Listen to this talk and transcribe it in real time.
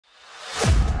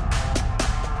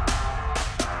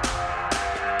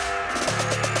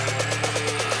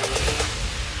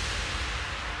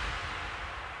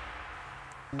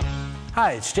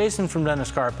Hi, it's Jason from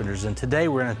Dennis Carpenters, and today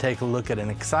we're going to take a look at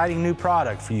an exciting new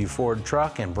product for you Ford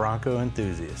truck and Bronco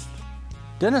enthusiasts.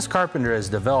 Dennis Carpenter has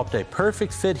developed a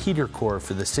perfect fit heater core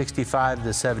for the 65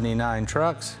 to 79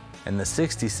 trucks and the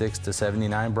 66 to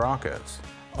 79 Broncos.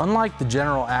 Unlike the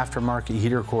general aftermarket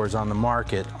heater cores on the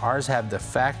market, ours have the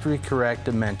factory correct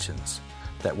dimensions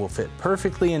that will fit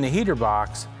perfectly in the heater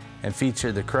box and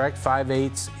feature the correct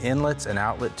 5/8 inlets and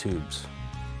outlet tubes.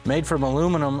 Made from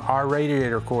aluminum, our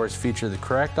radiator cores feature the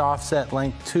correct offset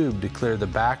length tube to clear the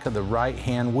back of the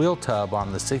right-hand wheel tub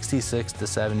on the 66 to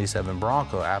 77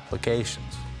 Bronco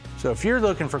applications. So if you're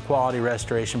looking for quality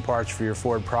restoration parts for your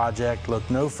Ford project, look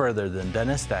no further than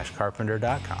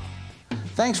dennis-carpenter.com.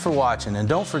 Thanks for watching, and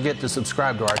don't forget to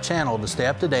subscribe to our channel to stay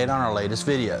up to date on our latest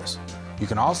videos. You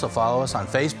can also follow us on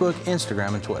Facebook,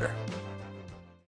 Instagram, and Twitter.